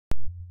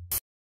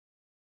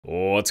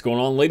What's going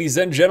on, ladies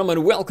and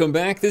gentlemen? Welcome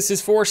back. This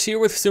is Force here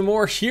with some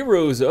more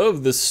Heroes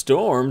of the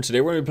Storm. Today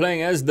we're going to be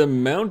playing as the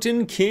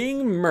Mountain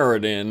King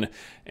Muradin,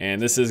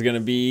 and this is going to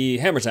be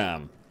hammer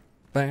time.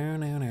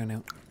 Can't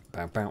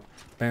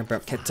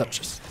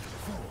touch us.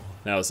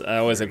 That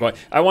wasn't quite.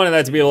 I wanted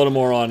that to be a little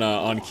more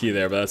on key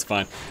there, but that's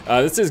fine.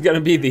 This is going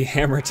to be the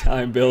hammer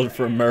time build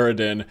for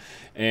Muradin,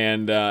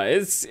 and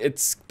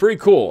it's pretty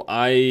cool.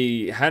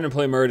 I hadn't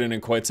played Muradin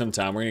in quite some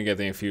time. We're going to get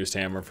the infused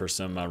hammer for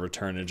some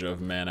returnage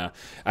of mana.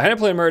 I hadn't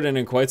played Muradin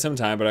in quite some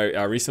time, but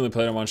I recently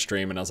played him on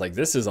stream, and I was like,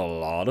 this is a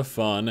lot of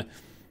fun.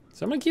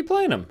 So I'm going to keep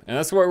playing him, and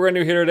that's what we're going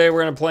to do here today.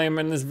 We're going to play him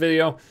in this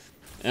video,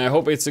 and I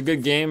hope it's a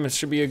good game. It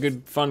should be a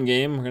good, fun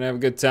game. We're going to have a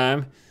good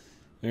time.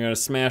 We're gonna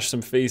smash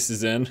some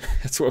faces in.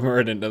 That's what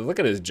Muradin does. Look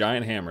at his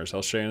giant hammers.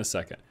 I'll show you in a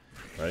second.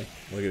 Ready?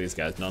 Look at these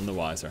guys, none the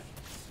wiser.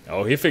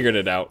 Oh, he figured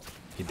it out.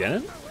 He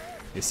didn't?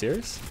 You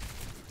serious?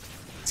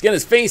 Let's get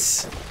his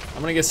face.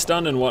 I'm gonna get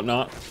stunned and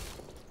whatnot.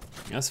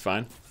 That's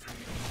fine.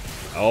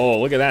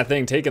 Oh, look at that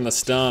thing taking the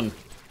stun.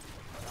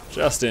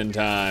 Just in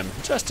time.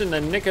 Just in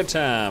the nick of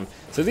time.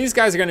 So these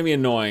guys are gonna be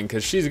annoying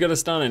because she's gonna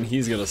stun and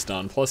he's gonna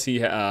stun. Plus she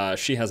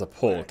has a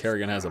pull.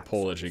 Kerrigan has a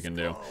pull that she can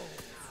do.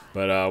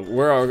 But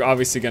we're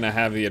obviously going to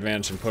have the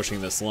advantage in pushing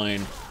this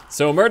lane.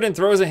 So Muradin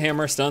throws a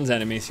hammer, stuns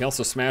enemies. He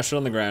also smashes it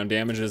on the ground,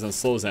 damages and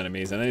slows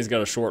enemies. And then he's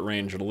got a short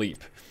range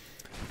leap.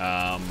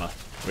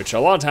 Which a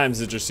lot of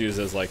times is just used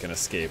as like an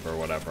escape or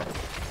whatever.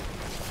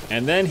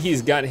 And then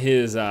he's got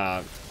his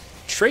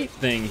trait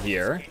thing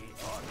here.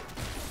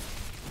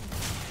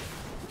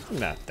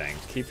 That thing,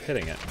 keep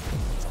hitting it.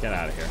 Let's get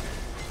out of here.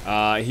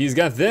 He's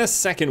got this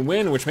second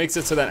wind, which makes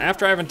it so that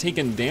after I haven't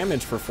taken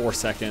damage for 4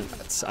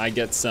 seconds, I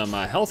get some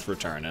health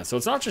return. And so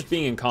it's not just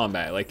being in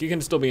combat. Like, you can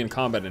still be in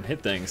combat and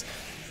hit things,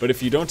 but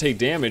if you don't take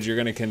damage, you're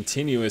gonna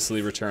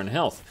continuously return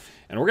health.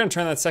 And we're gonna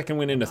turn that second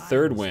wind into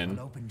third wind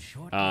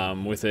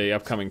with a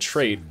upcoming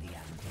trait.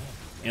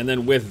 And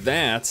then with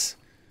that,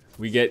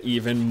 we get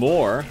even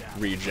more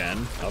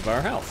regen of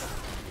our health.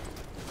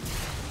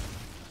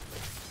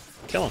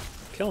 Kill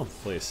him,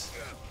 please.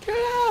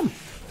 Kill him!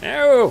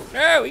 No,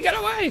 no, he got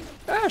away!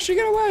 Ah, she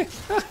got away!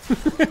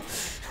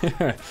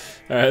 Alright,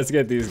 let's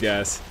get these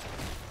guys.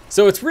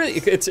 So it's really,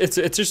 it's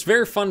just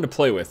very fun to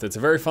play with. It's a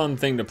very fun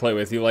thing to play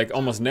with. You like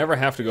almost never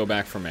have to go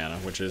back for mana,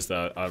 which is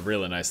a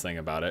really nice thing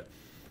about it.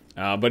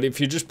 But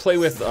if you just play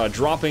with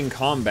dropping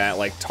combat,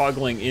 like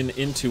toggling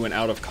into and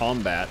out of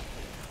combat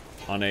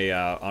on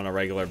a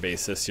regular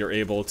basis, you're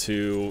able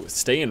to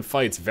stay in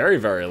fights very,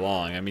 very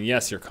long. I mean,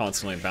 yes, you're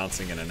constantly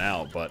bouncing in and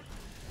out, but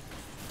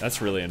that's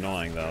really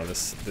annoying, though.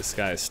 This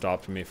guy has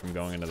stopped me from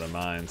going into the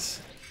mines.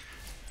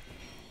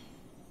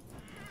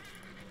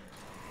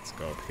 Let's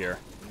go up here.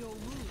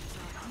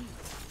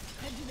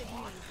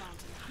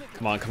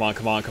 Come on, come on,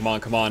 come on, come on,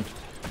 come on.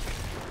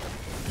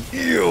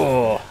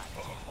 Ew.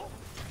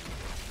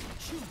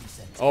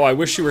 Oh, I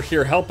wish you were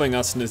here helping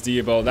us,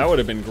 Nazebo. That would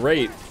have been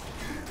great.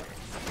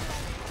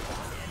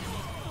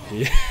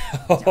 Yeah.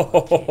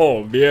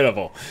 Oh,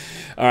 beautiful.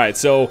 Alright,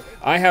 so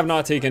I have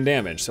not taken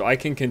damage, so I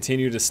can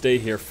continue to stay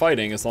here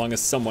fighting as long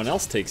as someone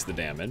else takes the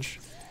damage.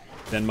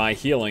 Then my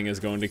healing is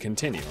going to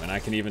continue, and I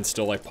can even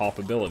still like pop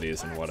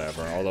abilities and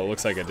whatever, although it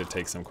looks like I did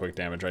take some quick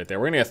damage right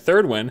there. We're gonna get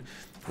third wind,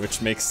 which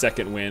makes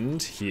second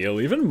wind heal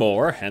even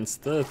more, hence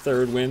the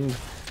third wind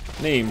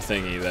name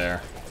thingy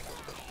there.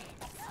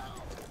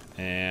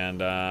 And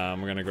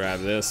we're gonna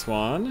grab this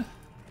one.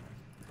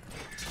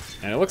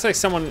 And it looks like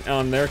someone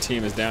on their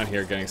team is down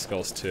here getting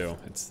skulls too.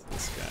 It's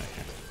this guy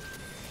here.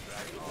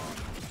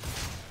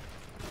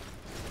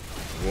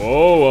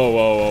 Whoa, whoa,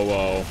 whoa, whoa,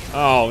 whoa.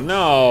 Oh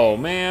no,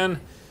 man.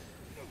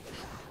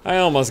 I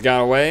almost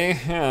got away.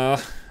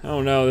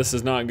 Oh no, this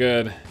is not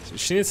good.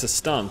 She needs to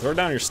stun. Throw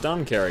down your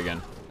stun,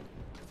 Kerrigan.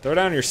 Throw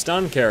down your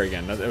stun,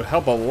 Kerrigan. It would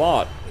help a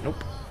lot.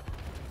 Nope.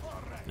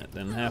 That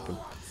didn't happen.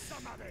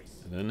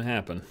 It didn't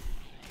happen.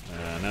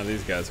 Now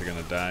these guys are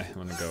gonna die.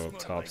 I'm gonna go up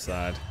top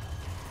side.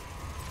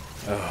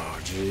 Oh,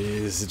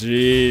 jeez,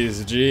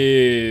 jeez,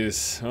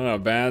 jeez. What a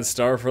bad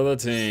start for the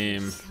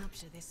team.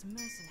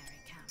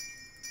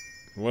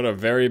 What a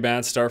very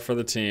bad start for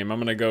the team. I'm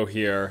gonna go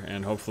here,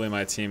 and hopefully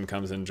my team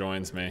comes and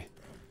joins me.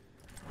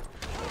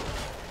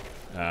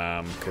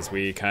 Because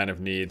we kind of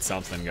need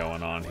something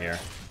going on here.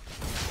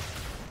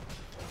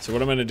 So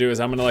what I'm gonna do is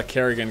I'm gonna let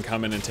Kerrigan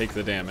come in and take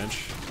the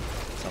damage.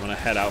 So I'm gonna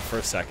head out for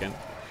a second.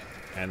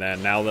 And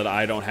then now that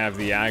I don't have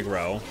the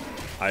aggro,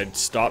 I'd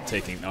stop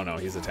taking, oh no,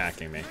 he's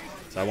attacking me.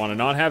 So I wanna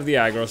not have the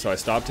aggro, so I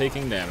stop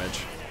taking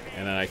damage,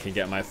 and then I can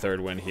get my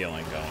third wind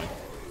healing going.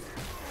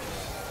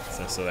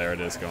 So there it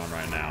is going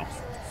right now.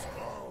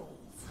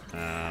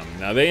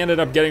 Now they ended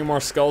up getting more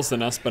skulls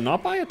than us, but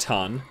not by a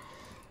ton.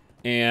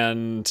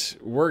 And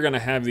we're gonna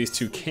have these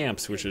two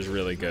camps, which is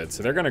really good.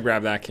 So they're gonna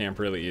grab that camp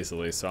really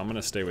easily. So I'm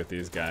gonna stay with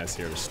these guys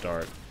here to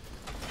start.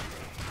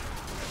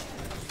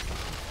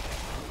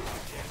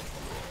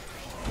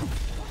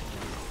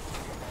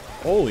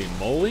 Holy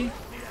moly.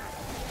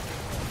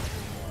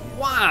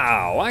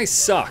 Wow, I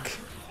suck.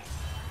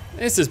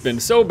 This has been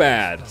so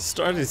bad.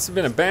 It's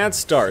been a bad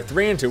start.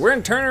 3 and 2. We're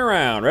gonna turn it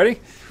around. Ready?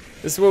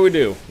 This is what we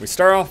do. We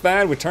start off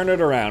bad, we turn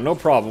it around. No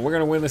problem. We're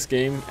gonna win this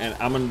game, and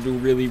I'm gonna do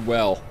really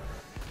well.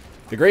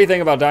 The great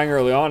thing about dying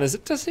early on is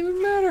it doesn't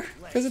even matter,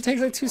 because it takes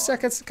like 2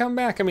 seconds to come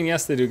back. I mean,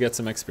 yes, they do get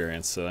some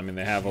experience. So, I mean,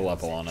 they have a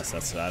level on us.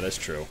 That is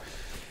true.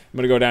 I'm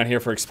gonna go down here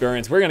for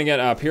experience. We're gonna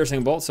get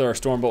Piercing Bolt, so our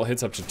Storm Bolt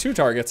hits up to 2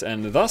 targets,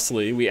 and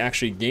thusly, we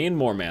actually gain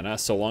more mana.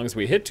 So long as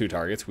we hit 2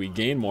 targets, we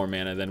gain more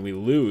mana than we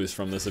lose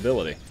from this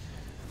ability.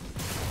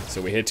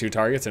 So we hit 2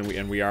 targets,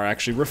 and we are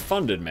actually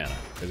refunded mana,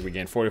 because we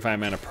gain 45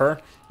 mana per.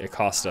 It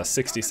costs us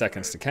 60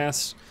 seconds to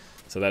cast,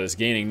 so that is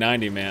gaining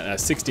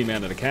 60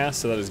 mana to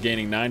cast, so that is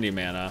gaining 90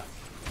 mana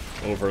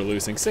over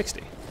losing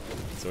 60.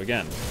 So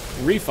again,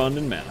 refund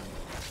in mana.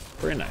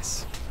 Very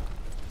nice.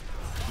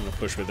 I'm gonna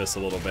push with this a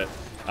little bit.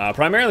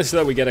 Primarily so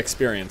that we get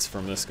experience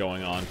from this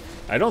going on.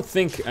 I don't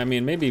think, I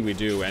mean, maybe we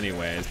do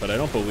anyways, but I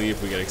don't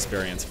believe we get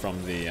experience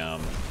from the, I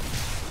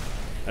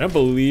don't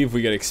believe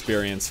we get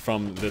experience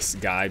from this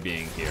guy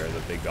being here, the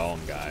big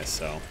golem guy,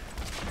 so.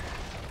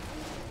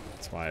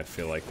 That's why I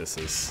feel like this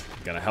is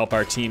gonna help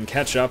our team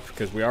catch up,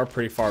 because we are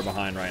pretty far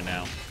behind right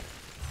now.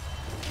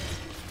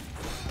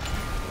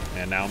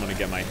 And now I'm gonna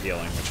get my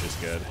healing, which is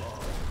good.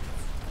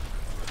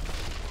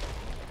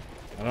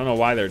 I don't know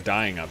why they're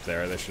dying up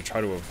there. They should try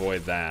to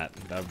avoid that.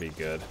 That would be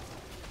good.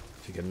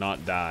 If you could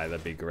not die,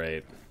 that'd be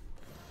great.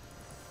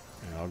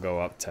 And I'll go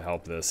up to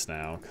help this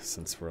now,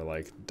 since we're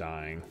like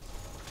dying.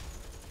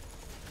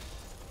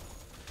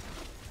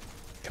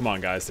 Come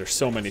on, guys. There's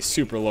so many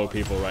super low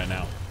people right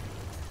now.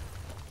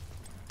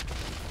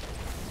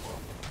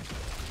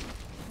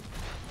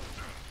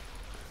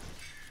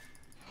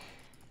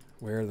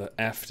 Where the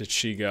F did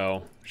she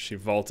go? She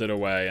vaulted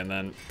away and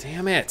then,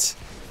 damn it.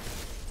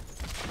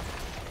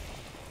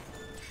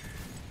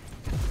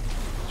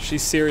 She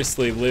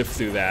seriously lived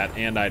through that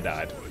and I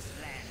died.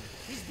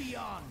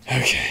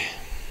 Okay.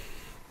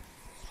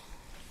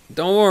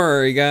 Don't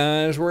worry,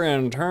 guys. We're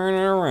gonna turn it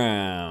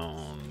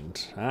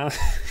around.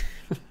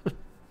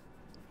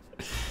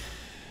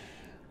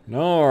 Don't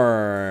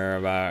worry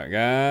about it,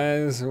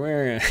 guys.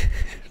 We're gonna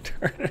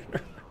turn it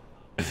around.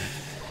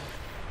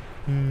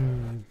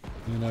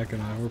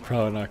 We're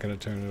probably not gonna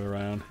turn it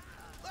around.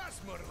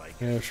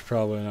 Yeah, we're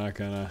probably not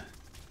gonna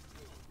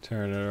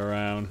turn it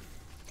around.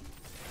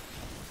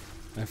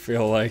 I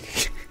feel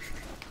like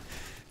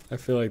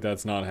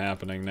that's not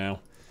happening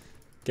now.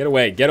 Get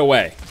away, get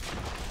away.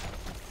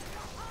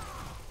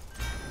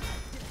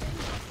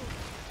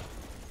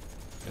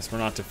 Guess we're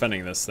not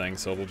defending this thing,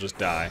 so it'll just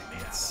die.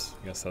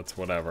 I guess that's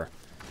whatever.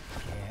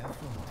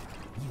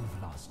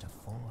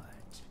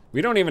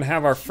 We don't even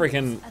have our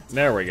freaking,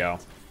 there we go.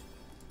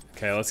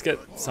 Okay, let's get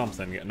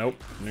something.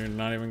 Nope, you're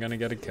not even gonna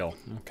get a kill.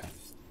 Okay.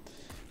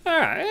 All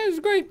right, it's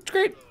great, it's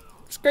great.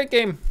 It's a great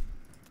game.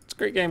 It's a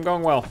great game,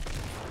 going well.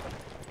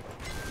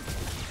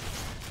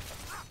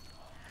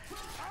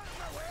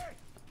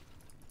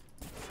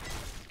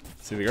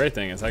 See, the great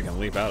thing is I can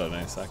leap out at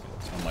any second.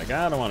 So I'm like,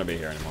 I don't want to be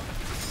here anymore.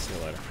 See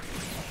you later.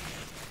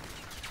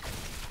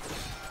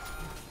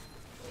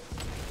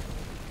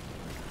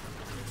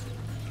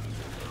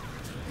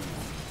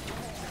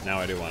 Now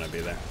I do want to be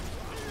there.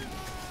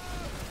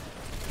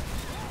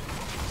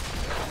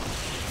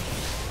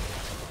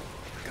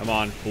 Come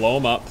on, blow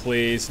them up,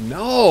 please.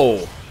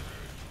 No!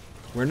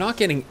 We're not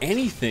getting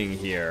anything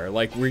here.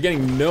 Like, we're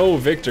getting no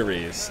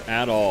victories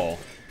at all.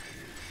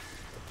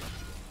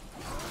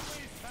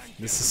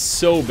 This is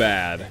so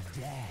bad.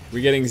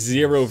 We're getting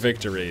 0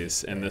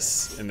 victories in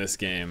this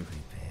game.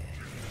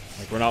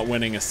 Like, we're not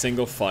winning a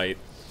single fight.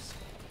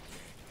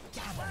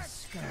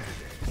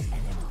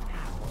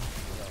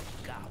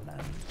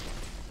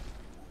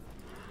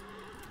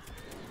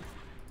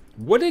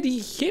 What did he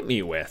hit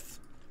me with?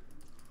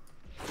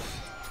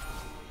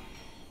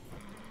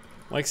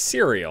 Like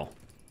cereal.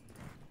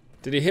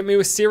 Did he hit me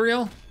with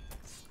cereal?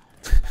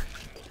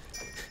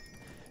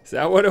 Is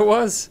that what it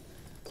was?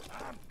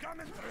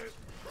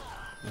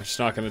 I'm just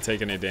not going to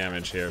take any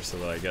damage here so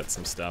that I get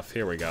some stuff.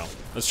 Here we go.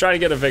 Let's try to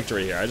get a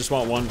victory here. I just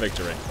want one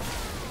victory.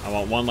 I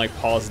want one like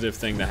positive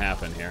thing to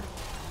happen here.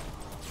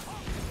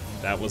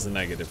 That was a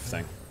negative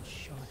thing.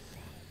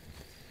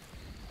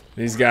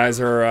 These guys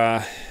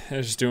are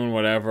they're just doing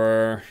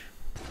whatever.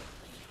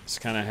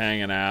 Just kind of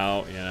hanging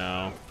out, you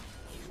know.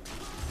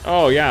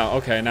 Oh yeah,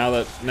 okay, now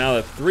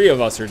that 3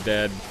 of us are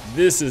dead,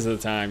 this is the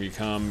time you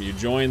come, you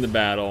join the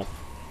battle.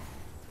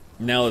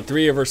 Now that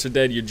 3 of us are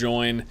dead, you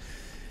join,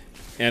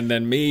 and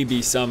then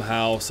maybe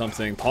somehow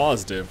something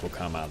positive will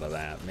come out of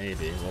that.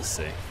 Maybe, we'll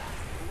see.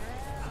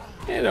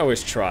 You'd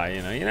always try,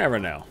 you know, you never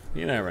know.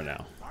 You never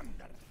know.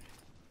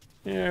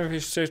 You know,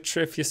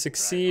 if you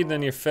succeed,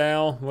 then you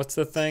fail. What's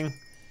the thing?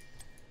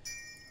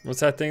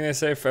 What's that thing they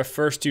say? At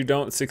first you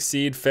don't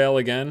succeed, fail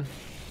again.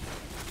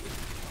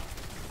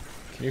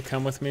 Can you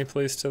come with me,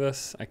 please, to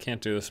this? I can't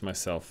do this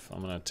myself.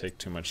 I'm gonna take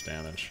too much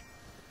damage.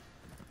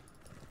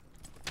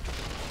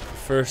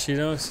 First you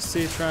don't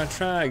succeed,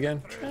 try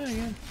again. Try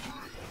again.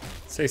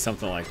 Say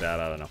something like that,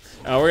 I don't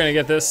know. We're gonna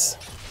get this,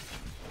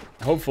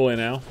 hopefully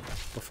now,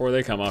 before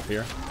they come up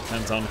here.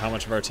 Depends on how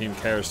much of our team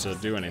cares to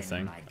do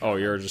anything. Oh,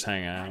 you're just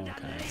hanging out,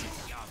 okay.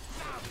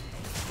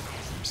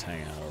 just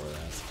hang out over there.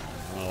 That's fine.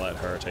 I'm gonna let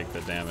her take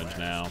the damage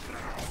now.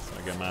 So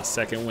I get my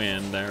second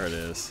win. There it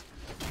is.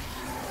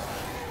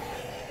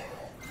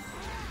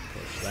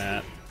 Push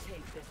that.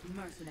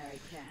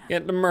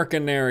 Get the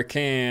mercenary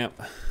camp.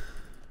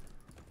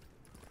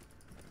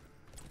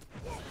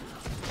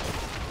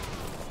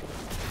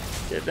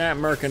 Get that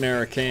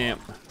mercenary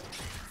camp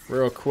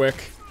real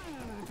quick.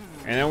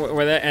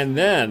 And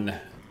then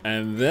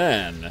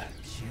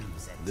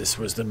this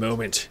was the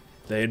moment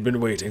they had been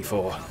waiting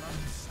for.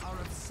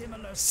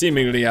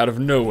 Seemingly out of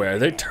nowhere,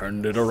 they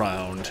turned it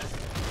around.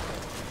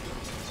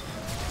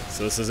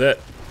 So this is it.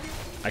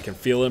 I can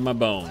feel it in my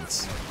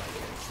bones.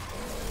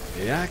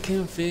 Yeah, I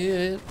can feel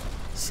it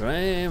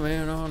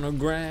slamming on the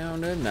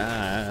ground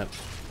tonight.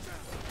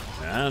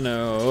 I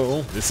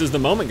know. This is the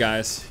moment,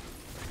 guys.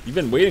 You've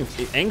been waiting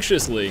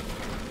anxiously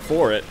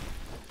for it.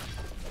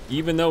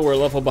 Even though we're a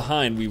level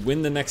behind, we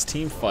win the next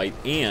team fight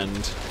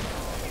and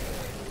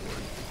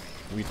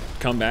we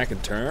come back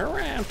and turn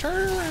around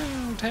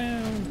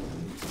town.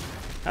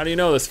 How do you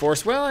know this,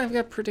 Force? Well, I've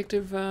got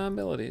predictive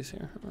abilities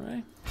here, all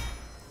right?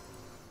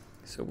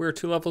 So we're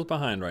 2 levels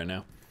behind right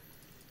now.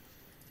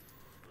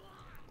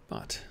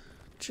 But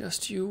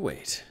just you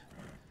wait.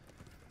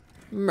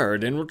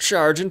 Muradin will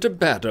charge into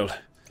battle,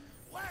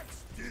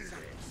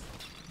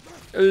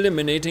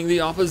 eliminating the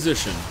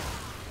opposition.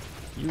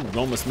 You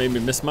almost made me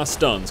miss my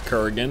stuns,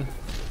 Kurgan.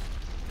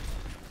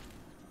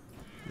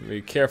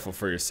 Be careful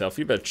for yourself.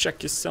 You better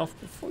check yourself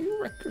before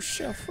you wreck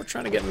yourself. We're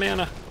trying to get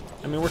mana.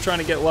 I mean, we're trying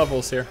to get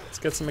levels here. Let's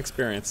get some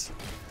experience.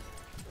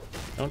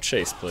 Don't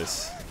chase,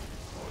 please.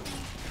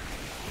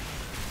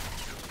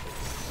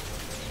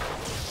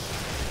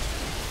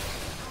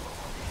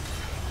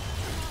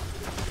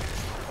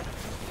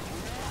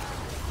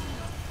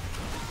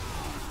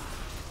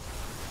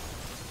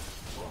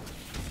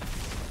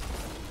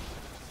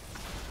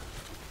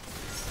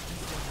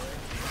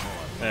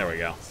 There we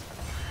go.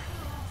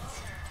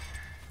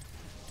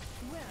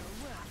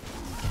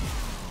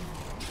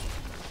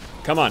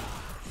 Come on.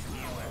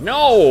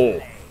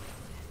 No!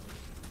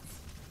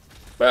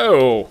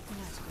 Boo!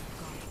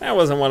 That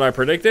wasn't what I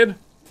predicted.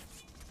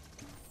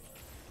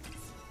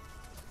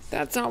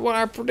 That's not what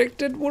I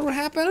predicted would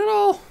happen at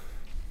all.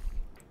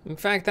 In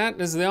fact,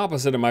 that is the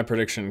opposite of my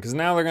prediction, because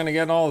now they're gonna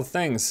get all the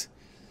things.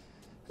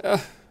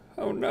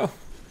 Oh no.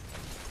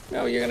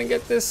 No, you're gonna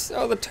get this.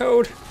 Oh, the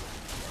toad.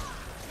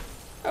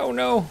 Oh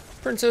no,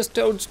 Princess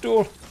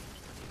Toadstool.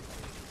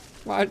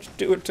 Why'd you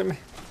do it to me?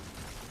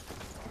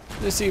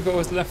 Nasibo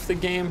has left the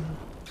game.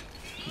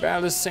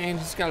 Val is saying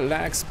he's got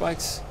lag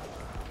spikes.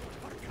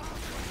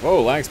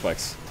 Whoa, lag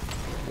spikes.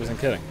 Wasn't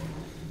kidding.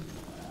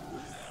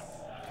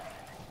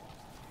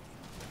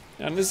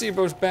 Now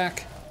Nasibo's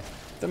back.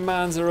 The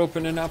mines are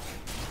opening up.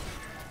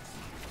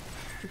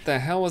 What the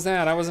hell was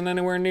that? I wasn't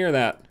anywhere near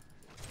that.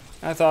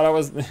 I thought I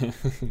was...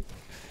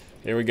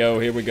 Here we go,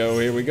 here we go,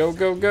 here we go,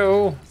 go,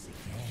 go.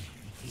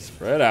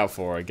 Spread out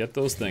for it. Get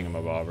those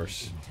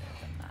thingamabobbers.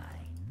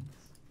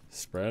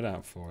 Spread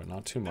out for it.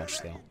 Not too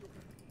much, though.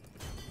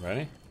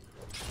 Ready?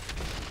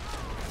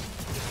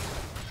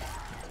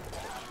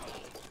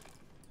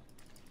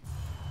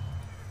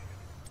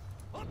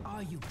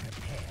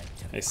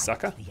 Hey,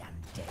 sucker.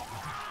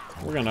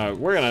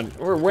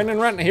 We're winning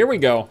right now. Here we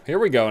go. Here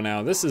we go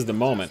now. This is the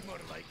moment.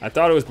 I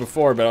thought it was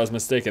before, but I was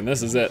mistaken.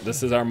 This is it.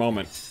 This is our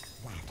moment.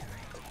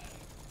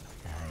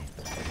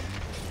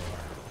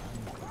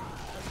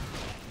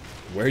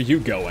 Where are you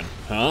going,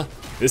 huh?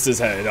 This is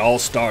how it all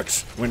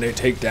starts when they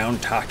take down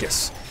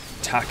Takis.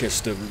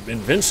 Takis the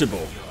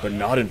invincible, but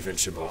not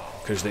invincible,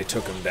 because they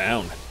took him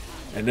down.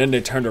 And then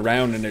they turned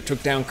around and they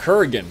took down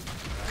Kurgan.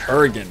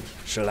 Kurgan,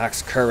 she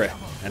lacks curry,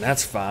 and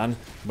that's fine,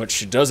 but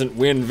she doesn't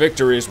win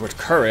victories with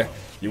curry.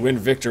 You win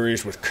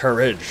victories with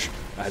courage.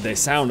 They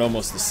sound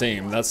almost the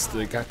same.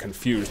 They got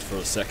confused for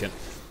a second.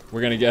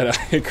 We're gonna get an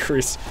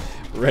increased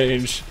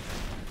range.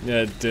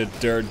 Yeah,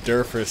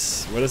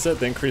 Durfus. What is it?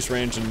 The increased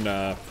range in,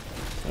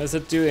 what does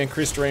it do?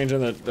 Increased range of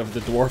the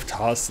dwarf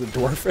toss, the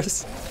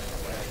dwarfus?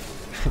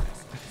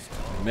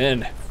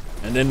 Man.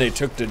 And then they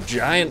took the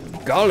giant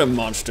golem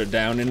monster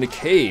down in the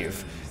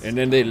cave. And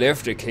then they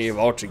left the cave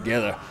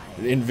altogether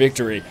in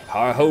victory.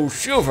 Hi-ho,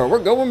 Silver,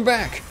 we're going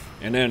back.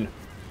 And then,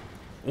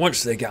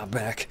 once they got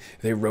back,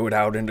 they rode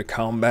out into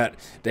combat.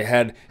 They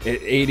had an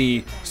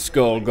 80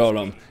 skull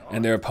golem,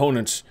 and their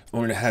opponents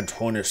only had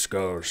 20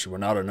 skulls. There were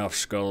not enough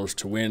skulls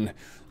to win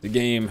the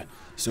game.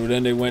 So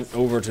then they went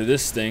over to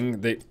this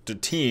thing. The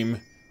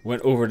team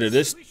went over to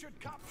this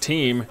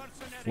team,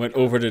 went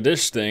over to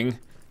this thing.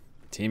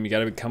 Team, you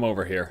gotta come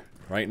over here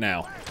right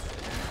now.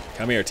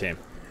 Come here, team.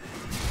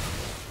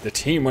 The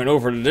team went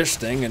over to this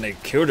thing and they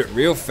killed it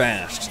real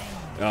fast.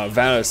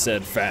 Vala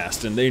said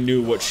fast, and they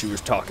knew what she was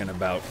talking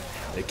about.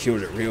 They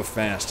killed it real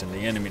fast, and the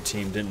enemy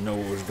team didn't know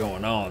what was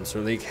going on,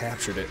 so they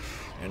captured it.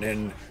 And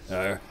then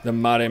the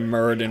mighty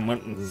Muradin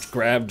went and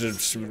grabbed a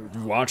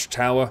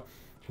watchtower,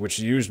 which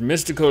used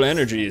mystical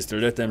energies to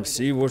let them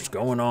see what's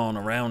going on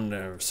around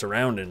their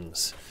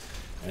surroundings.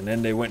 And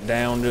then they went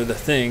down to the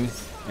thing,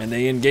 and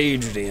they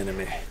engaged the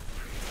enemy.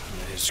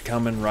 He's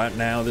coming right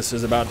now. This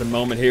is about the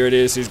moment. Here it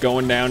is. He's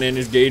going down in.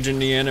 He's gauging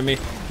the enemy.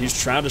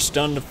 He's trying to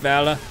stun the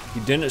Vala. He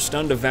didn't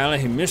stun the Vala.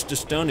 He missed the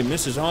stun. He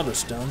misses all the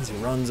stuns. He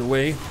runs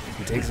away.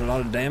 He takes a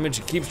lot of damage.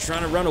 He keeps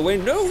trying to run away.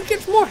 No, he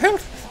gets more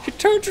health. He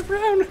turns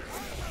around.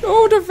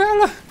 Oh, the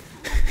Vala.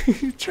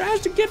 He tries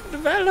to get the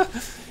Vala.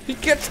 He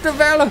gets the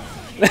Vala.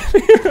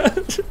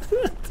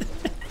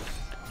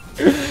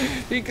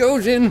 He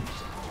goes in.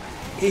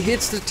 He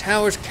hits the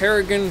towers.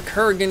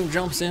 Kerrigan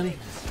jumps in.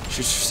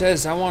 She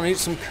says, I want to eat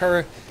some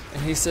curry.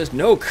 And he says,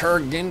 no,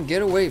 Kerrigan,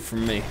 get away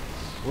from me.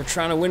 We're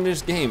trying to win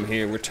this game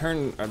here. I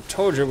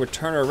told you, we're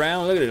turning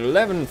around. Look at it,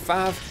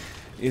 11-5.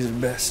 He's the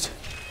best.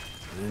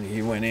 And then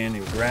he went in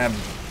and grabbed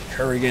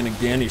Kerrigan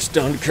again. He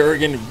stunned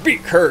Kerrigan and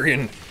beat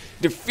Kerrigan.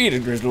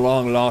 Defeated his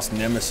long-lost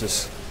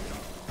nemesis.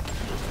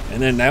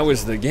 And then that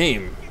was the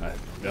game.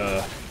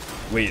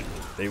 Wait,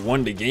 they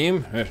won the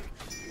game?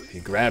 He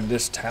grabbed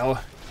this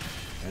tower.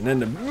 And then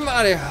the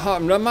mighty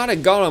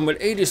golem with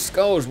 80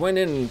 skulls went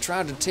in and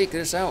tried to take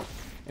this out.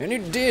 And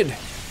it did.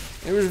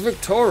 It was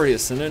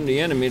victorious. And then the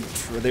enemy,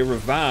 they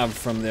revived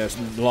from their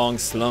long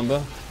slumber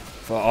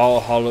for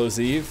All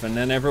Hallows Eve. And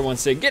then everyone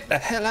said, get the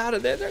hell out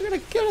of there. They're going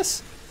to kill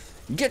us.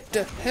 Get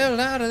the hell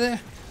out of there.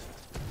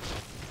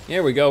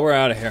 Here we go. We're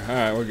out of here. All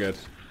right, we're good.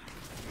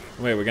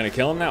 Wait, we're going to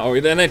kill him now? Oh,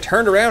 then they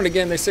turned around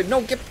again. They said,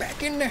 no, get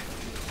back in there.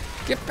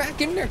 Get back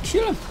in there.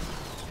 Kill him.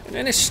 And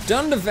then they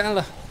stunned the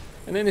Vala.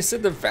 And then he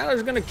said, the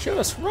Vala's gonna kill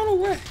us, run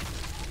away.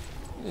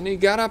 And he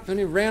got up and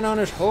he ran on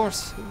his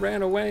horse, he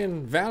ran away,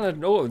 and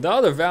the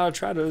other Vala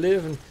tried to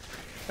live, and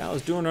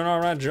Vala's doing an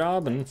alright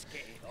job, and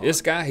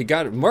this guy,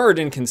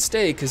 Muradin can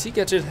stay because he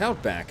gets his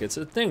health back. It's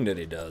a thing that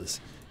he does.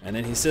 And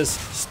then he says,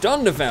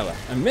 stun the Vala.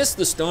 I missed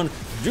the stun,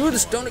 do the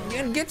stun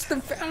again, gets the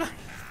Vala,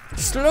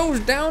 slows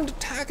down to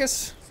attack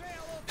us.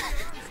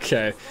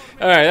 Okay,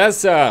 alright,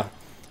 that's,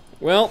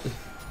 well,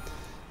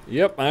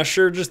 yep, I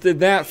sure just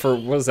did that for,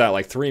 what was that,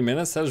 like 3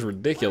 minutes? That was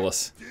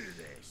ridiculous.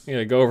 I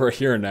gotta go over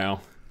here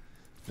now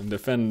and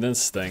defend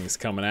this thing's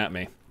coming at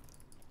me.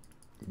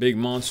 Big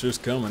monsters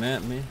coming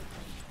at me.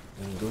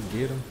 Gonna go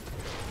get them.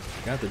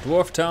 Got the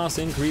dwarf toss,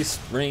 increased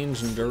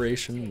range and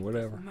duration,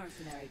 whatever.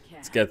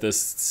 Let's get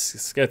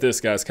this,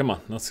 guys. Come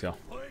on, let's go.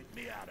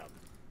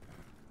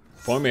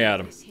 Point me at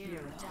him.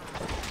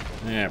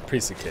 Yeah,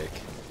 piece of cake.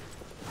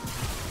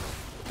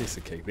 Piece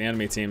of cake. The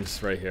enemy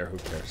team's right here, who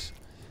cares?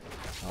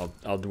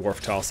 I'll dwarf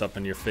toss up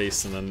in your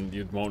face and then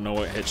you won't know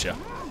what hit you.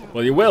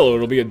 Well, you will.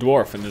 It'll be a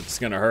dwarf and it's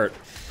gonna hurt.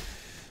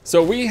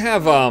 So we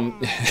have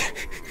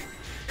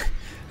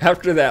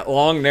after that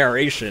long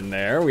narration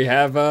there, we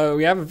have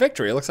a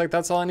victory. It looks like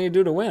that's all I need to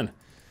do to win.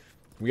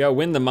 We gotta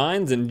win the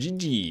mines and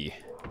GG.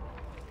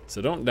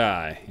 So don't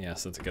die.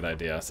 Yes, that's a good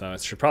idea. So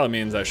it probably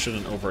means I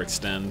shouldn't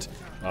overextend.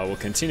 We'll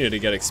continue to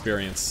get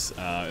experience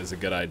is a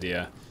good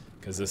idea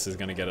because this is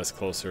gonna get us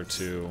closer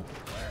to.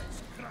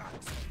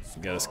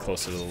 Get us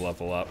closer to the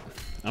level up.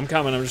 I'm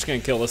coming, I'm just gonna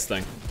kill this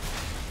thing.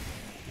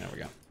 There we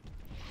go.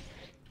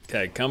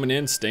 Okay, coming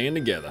in, staying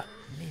together.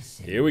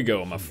 Here we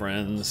go, my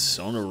friends,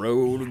 on the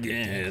road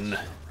again.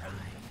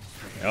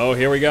 Oh,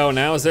 here we go,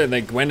 now is it?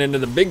 They went into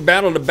the big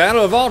battle, the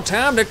battle of all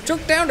time. They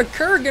took down the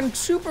Kerrigan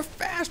super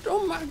fast,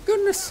 oh my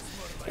goodness.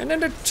 And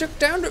then they took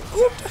down the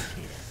Oot.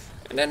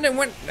 And then they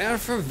went down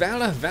for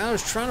Vala.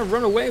 Vala's trying to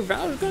run away.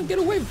 Vala's gonna get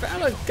away.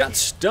 Vala got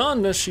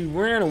stunned as she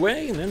ran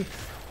away, and then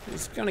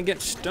he's gonna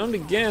get stunned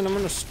again. I'm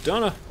gonna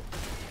stun her.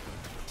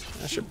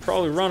 I should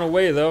probably run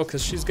away though,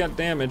 because she's got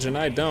damage and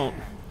I don't.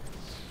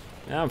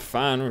 Yeah, I'm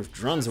fine.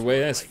 Runs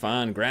away, that's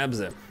fine. Grabs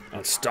an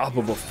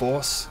unstoppable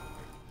force.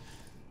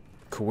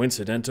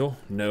 Coincidental?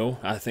 No,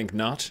 I think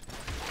not.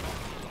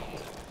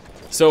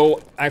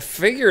 So I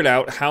figured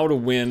out how to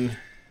win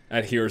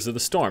at Heroes of the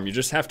Storm. You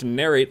just have to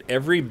narrate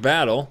every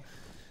battle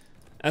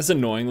as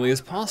annoyingly as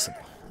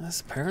possible.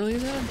 That's apparently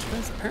the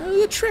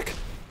trick.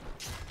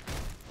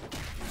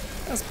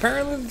 That's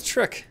apparently the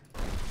trick.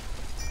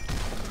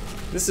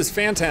 This is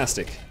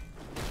fantastic.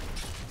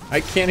 I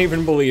can't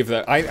even believe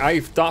that. I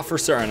thought for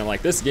certain, I'm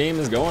like, this game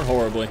is going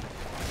horribly.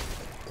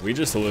 We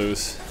just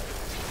lose.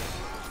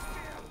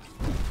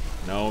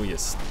 No,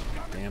 yes.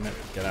 Damn it.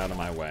 Get out of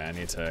my way. I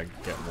need to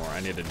get more. I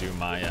need to do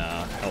my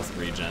health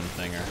regen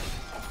thinger.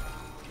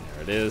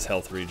 There it is.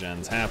 Health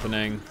regen's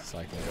happening. So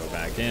I can go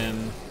back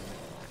in.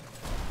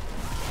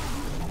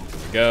 Here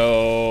we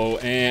go.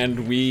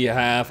 And we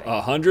have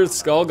 100th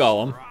Skull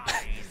Golem.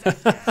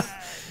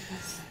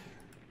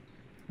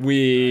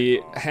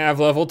 We have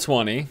level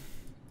 20.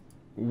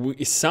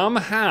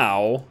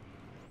 Somehow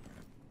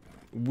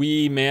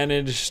we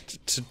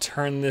managed to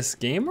turn this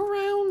game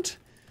around?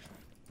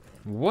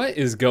 What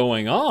is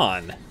going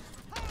on?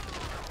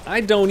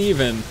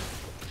 Muradin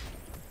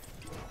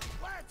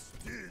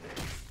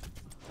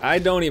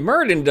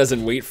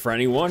doesn't wait for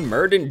anyone.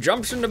 Muradin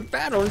jumps into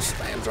battle and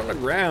slams on the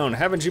ground.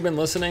 Haven't you been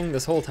listening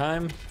this whole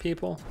time,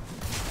 people?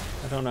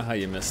 I don't know how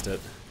you missed it.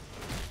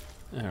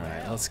 All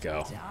right, let's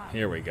go.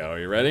 Here we go. Are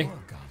you ready?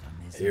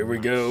 Here we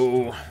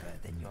go.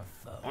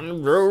 On the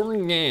road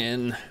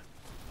again.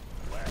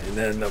 And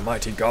then the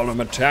mighty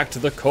golem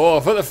attacked the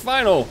core for the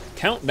final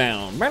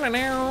countdown.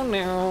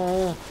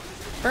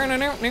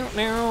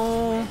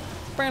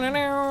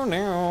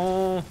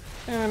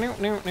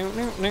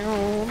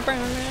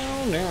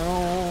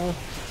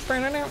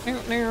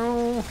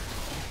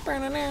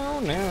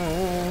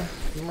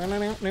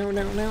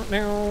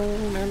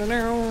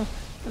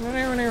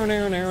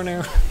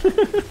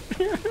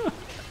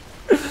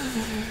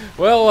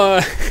 Well,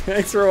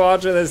 thanks for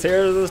watching this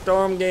Heroes of the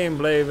Storm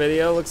gameplay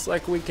video. Looks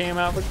like we came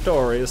out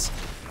victorious.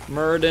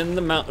 Muradin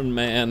the Mountain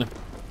Man.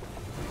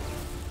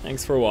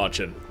 Thanks for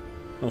watching.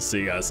 I'll see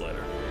you guys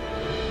later.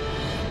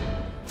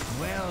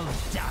 Well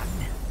done.